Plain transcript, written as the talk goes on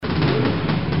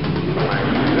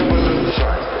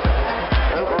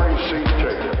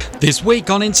This week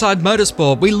on Inside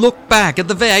Motorsport, we look back at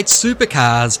the V8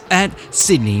 supercars at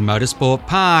Sydney Motorsport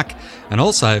Park and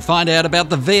also find out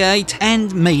about the V8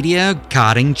 and Media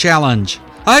Karting Challenge.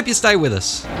 I hope you stay with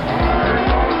us.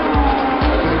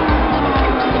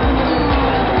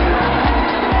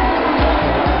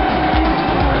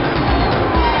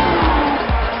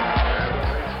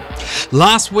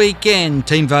 Last weekend,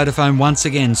 Team Vodafone once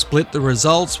again split the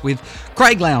results, with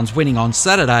Craig Lowndes winning on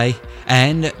Saturday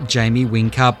and Jamie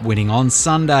Whincup winning on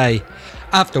Sunday.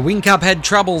 After Whincup had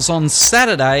troubles on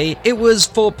Saturday, it was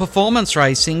for Performance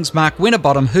Racing's Mark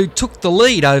Winterbottom who took the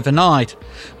lead overnight,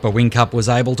 but Whincup was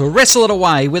able to wrestle it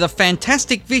away with a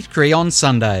fantastic victory on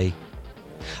Sunday.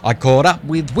 I caught up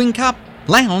with Whincup,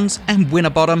 Lowndes and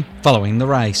Winterbottom following the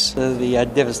race. The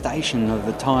devastation of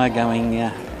the tyre going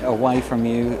away from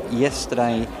you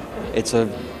yesterday, it's a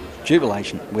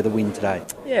jubilation with a win today.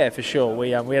 Yeah, for sure.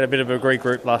 We had a bit of a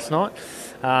regroup last night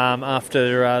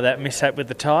after that mishap with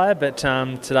the tyre, but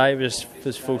today was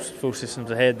full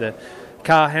systems ahead. The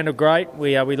car handled great.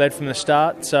 We led from the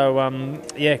start, so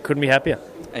couldn't be happier.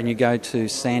 And you go to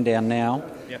Sandown now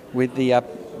with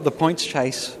the points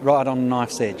chase right on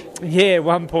knife's edge. Yeah,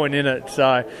 1 point in it.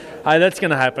 So that's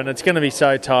going to happen. It's going to be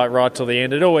so tight right till the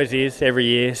end. It always is every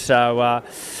year. So,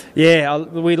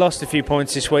 we lost a few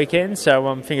points this weekend.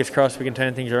 So fingers crossed we can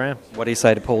turn things around. What do you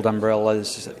say to Paul Dumbrell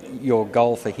as your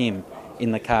goal for him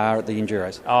in the car at the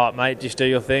Enduros? Oh, mate, just do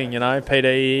your thing,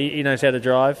 Peter, he knows how to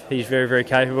drive. He's very, very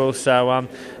capable. So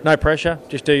no pressure.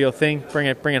 Just do your thing. Bring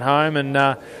it home, and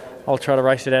I'll try to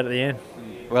race it out at the end.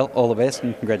 Well, all the best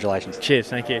and congratulations. Cheers,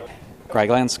 thank you. Craig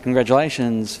Lowndes,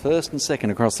 congratulations, first and second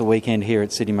across the weekend here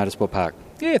at Sydney Motorsport Park.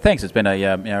 Yeah, thanks. It's been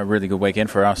a really good weekend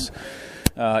for us.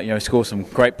 Scored some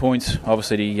great points.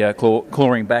 Obviously,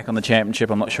 clawing back on the championship.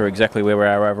 I'm not sure exactly where we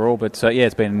are overall, but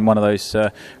it's been one of those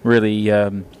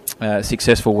really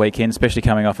successful weekends, especially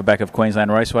coming off the back of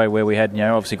Queensland Raceway, where we had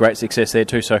obviously great success there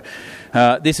too. So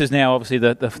this is now obviously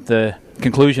the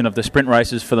conclusion of the sprint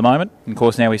races for the moment. And of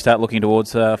course, now we start looking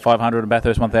towards 500 and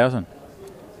Bathurst 1000.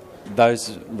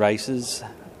 Those races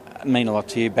mean a lot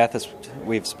to you. Bathurst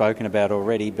we've spoken about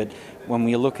already, but when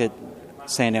we look at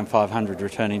Sandown 500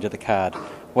 returning to the card,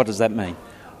 what does that mean?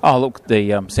 Oh, look,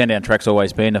 the Sandown track's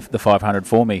always been the 500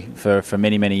 for me for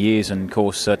many, many years, and of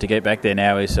course to get back there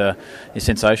now is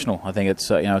sensational. I think it's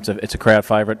a crowd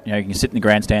favourite. You can sit in the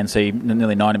grandstand and see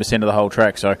nearly 90% of the whole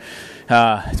track. So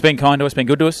it's been kind to us, been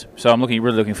good to us. So I'm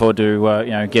really looking forward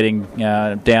to getting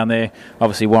down there.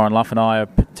 Obviously, Warren Luff and I are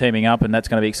teaming up, and that's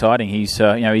going to be exciting. He's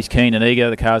keen and eager.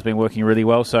 The car's been working really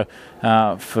well. So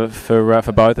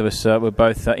for both of us, we're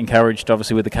both encouraged,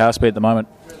 obviously, with the car speed at the moment.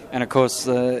 And of course,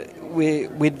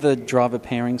 with the driver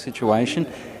pairing situation,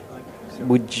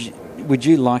 would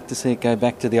you like to see it go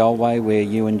back to the old way where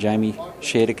you and Jamie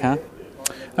shared a car?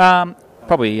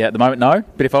 Probably at the moment, no.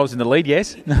 But if I was in the lead,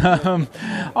 yes.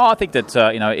 I think that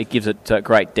it gives it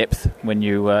great depth when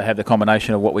you have the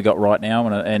combination of what we got right now,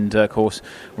 and of course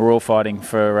we're all fighting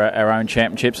for our own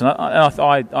championships, and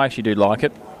I actually do like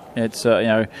it. It's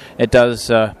it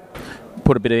does.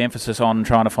 Put a bit of emphasis on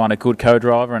trying to find a good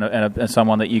co-driver and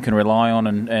someone that you can rely on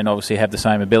and obviously have the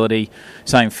same ability,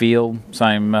 same feel,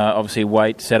 same obviously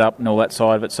weight, setup and all that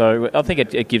side of it. So I think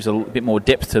it gives a bit more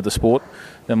depth to the sport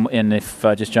than if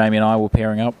just Jamie and I were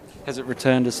pairing up. Has it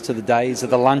returned us to the days of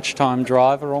the lunchtime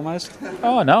driver almost?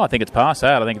 Oh no, I think it's past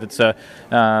that. I think it's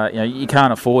you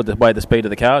can't afford the way the speed of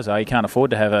the cars are. You can't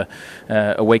afford to have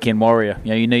a weekend warrior.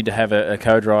 You need to have a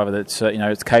co-driver that's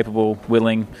it's capable,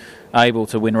 willing, able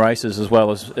to win races as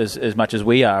well as much as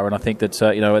we are, and I think that's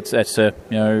it's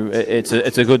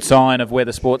a good sign of where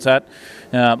the sport's at.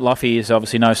 Luffy is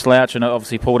obviously no slouch, and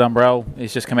obviously Paul Dumbrell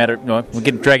has just come out of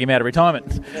we're drag him out of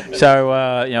retirement. So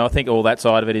I think all that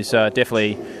side of it is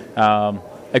definitely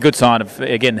a good sign of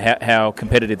again how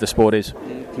competitive the sport is.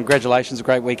 Congratulations, a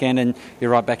great weekend, and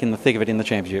you're right back in the thick of it in the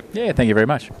championship. Yeah, thank you very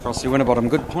much. Frosty Winterbottom,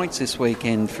 good points this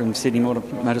weekend from Sydney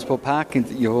Motorsport Park in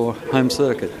your home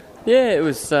circuit. Yeah, it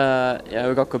was.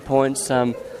 We got good points.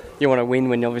 You want to win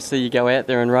when obviously you go out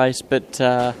there and race, but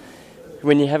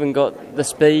when you haven't got the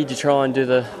speed, you try and do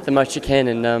the most you can.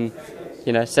 And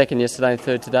second yesterday and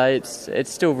third today,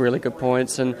 it's still really good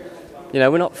points. And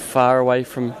we're not far away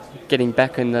from getting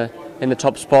back in the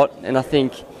top spot. And I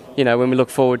think when we look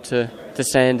forward to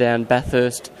Sandown,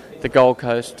 Bathurst, the Gold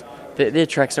Coast, they're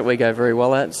tracks that we go very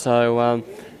well at. So.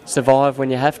 Survive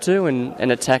when you have to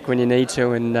and attack when you need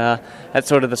to, and that's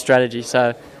sort of the strategy.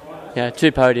 So,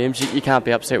 2 podiums, you can't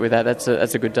be upset with that. That's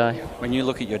a good day. When you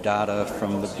look at your data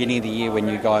from the beginning of the year when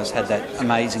you guys had that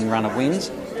amazing run of wins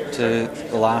to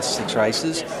the last 6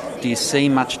 races, Do you see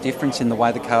much difference in the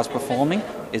way the car's performing?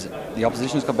 Is it the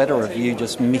opposition's got better, or have you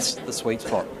just missed the sweet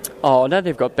spot? Oh, no,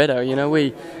 they've got better.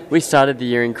 We started the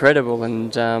year incredible,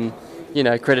 and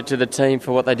credit to the team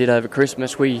for what they did over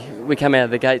Christmas. We came out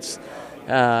of the gates,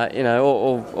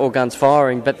 all guns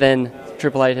firing, but then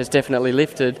Triple Eight has definitely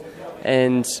lifted,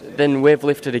 and then we've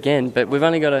lifted again. But we've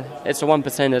only got it's a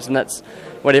 1%ers, and that's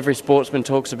what every sportsman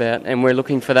talks about, and we're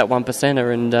looking for that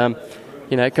 1%er.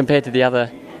 And compared to the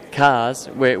other cars,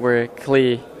 we're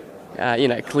clearly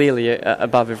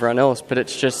above everyone else. But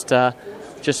it's just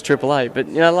Triple Eight.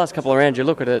 But the last couple of rounds, you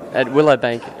look at it at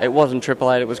Willowbank, it wasn't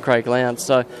Triple Eight, it was Craig Lowndes.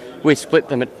 So we split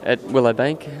them at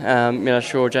Willowbank.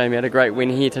 Sure, Jamie had a great win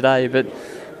here today, but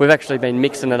we've actually been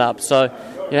mixing it up. So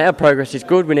our progress is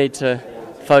good. We need to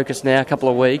focus now, a couple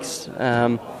of weeks.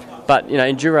 But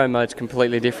enduro mode's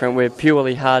completely different. We're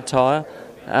purely hard tyre.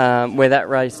 Where that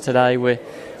race today, we're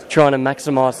trying to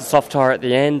maximise the soft tyre at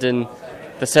the end, and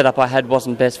the setup I had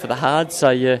wasn't best for the hard. So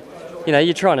you're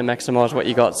trying to maximise what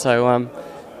you got. So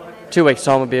 2 weeks'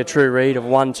 time will be a true read of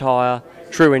one tyre,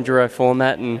 true enduro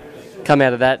format, and come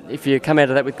out of that. If you come out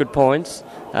of that with good points,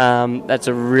 that's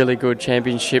a really good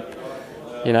championship.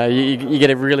 You get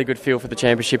a really good feel for the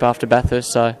championship after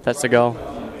Bathurst, so that's the goal.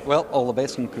 Well, all the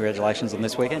best and congratulations on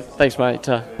this weekend. Thanks, mate.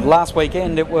 Last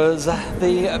weekend it was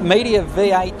the Media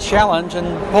V8 Challenge,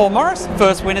 and Paul Morris,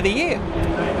 first win of the year.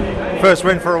 First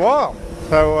win for a while.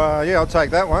 So, I'll take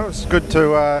that one. It's good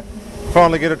to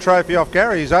finally get a trophy off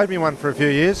Gary. He's owed me one for a few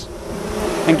years.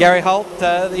 And Gary Holt,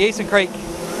 the Eastern Creek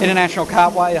International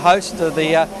Kartway host of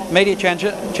the Media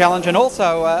Challenge, and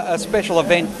also a special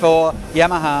event for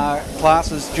Yamaha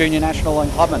classes, Junior National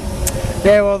and Clubman.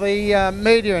 Yeah, well, the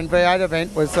Media and V8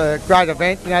 event was a great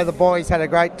event. The boys had a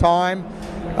great time.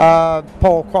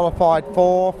 Paul qualified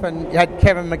fourth, and you had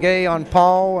Kevin McGee on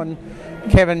pole, and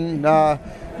Kevin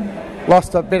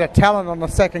lost a bit of talent on the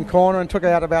second corner and took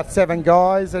out about 7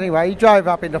 guys. Anyway, he drove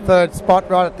up into third spot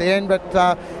right at the end, but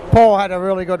Paul had a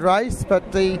really good race. But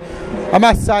I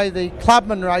must say, the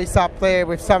Clubman race up there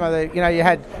with some of the, you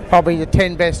had probably the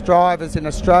 10 best drivers in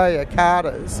Australia,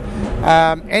 karters.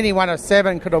 Any one of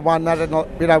 7 could have won that in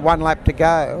 1 lap to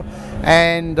go.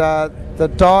 And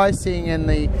the dicing and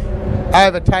the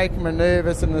overtaking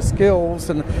manoeuvres and the skills,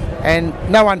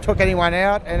 and no one took anyone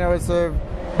out, and it was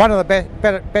one of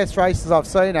the best races I've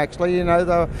seen, actually.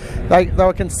 They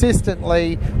were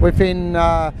consistently within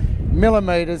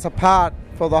millimetres apart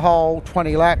for the whole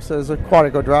 20 laps. It was quite a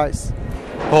good race.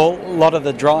 Paul, a lot of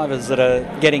the drivers that are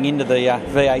getting into the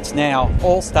V8s now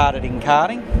all started in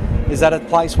karting. Is that a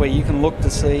place where you can look to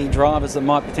see drivers that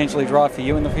might potentially drive for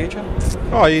you in the future?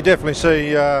 Oh, you definitely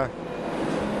see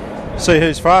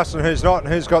who's fast and who's not,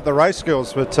 and who's got the race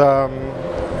skills. But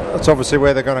that's obviously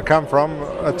where they're going to come from.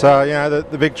 But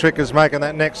the big trick is making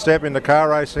that next step into car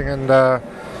racing, and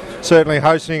certainly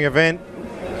hosting an event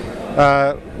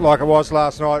like it was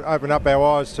last night opened up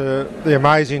our eyes to the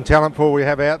amazing talent pool we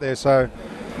have out there. So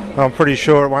I'm pretty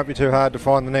sure it won't be too hard to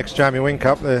find the next Jamie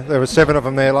Whincup. There were 7 of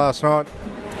them there last night.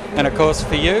 And of course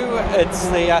for you, it's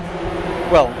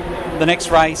the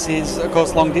next race is of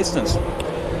course long distance.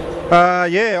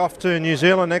 Off to New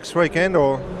Zealand next weekend,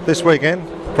 or this weekend,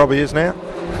 probably is now,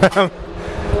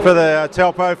 for the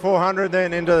Taupo 400,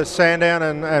 then into the Sandown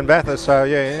and Bathurst.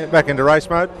 So back into race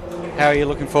mode. How are you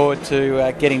looking forward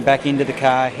to getting back into the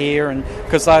car here? And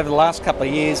because over the last couple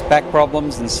of years, back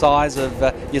problems and size of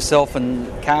yourself and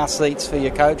car seats for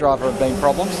your co-driver have been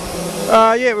problems.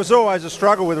 It was always a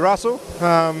struggle with Russell.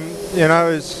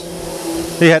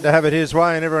 He had to have it his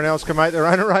way, and everyone else can make their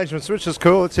own arrangements, which is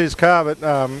cool. It's his car,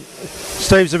 but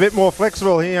Steve's a bit more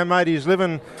flexible. He made his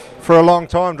living for a long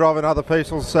time driving other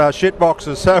people's shit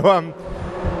boxes, so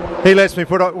he lets me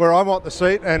put it where I want the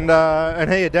seat, and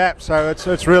he adapts. So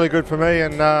it's really good for me,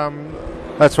 and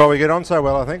that's why we get on so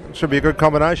well. I think it should be a good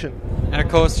combination. And of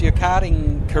course, your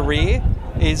karting career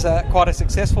is quite a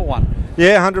successful one.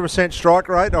 Yeah, 100% strike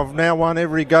rate. I've now won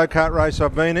every go-kart race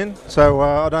I've been in, so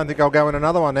I don't think I'll go in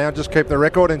another one now, just keep the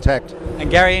record intact.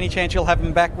 And Gary, any chance you'll have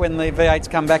him back when the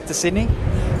V8s come back to Sydney?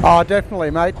 Oh,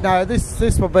 definitely, mate. No, this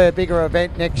will be a bigger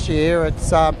event next year.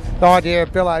 It's the idea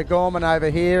of Bill O'Gorman over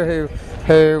here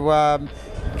who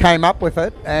came up with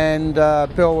it, and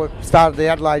Bill started the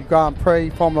Adelaide Grand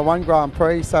Prix, Formula 1 Grand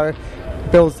Prix, so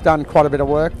Bill's done quite a bit of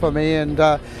work for me, and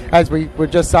as we were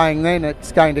just saying then,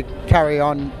 it's going to carry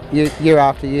on year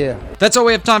after year. That's all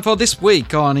we have time for this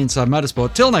week on Inside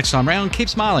Motorsport. Till next time round, keep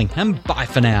smiling, and bye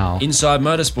for now. Inside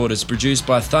Motorsport is produced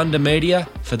by Thunder Media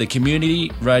for the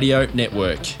Community Radio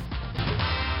Network.